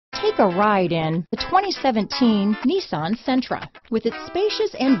Take a ride in the 2017 Nissan Sentra. With its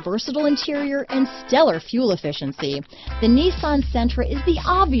spacious and versatile interior and stellar fuel efficiency, the Nissan Sentra is the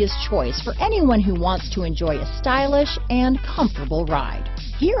obvious choice for anyone who wants to enjoy a stylish and comfortable ride.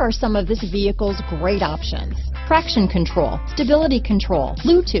 Here are some of this vehicle's great options: traction control, stability control,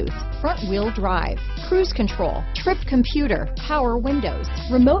 Bluetooth, front wheel drive, cruise control, trip computer, power windows,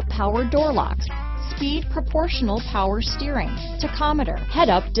 remote power door locks, speed proportional power steering, tachometer,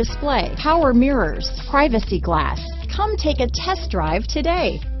 head-up display, power mirrors, privacy glass. Come take a test drive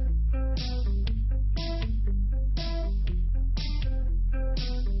today.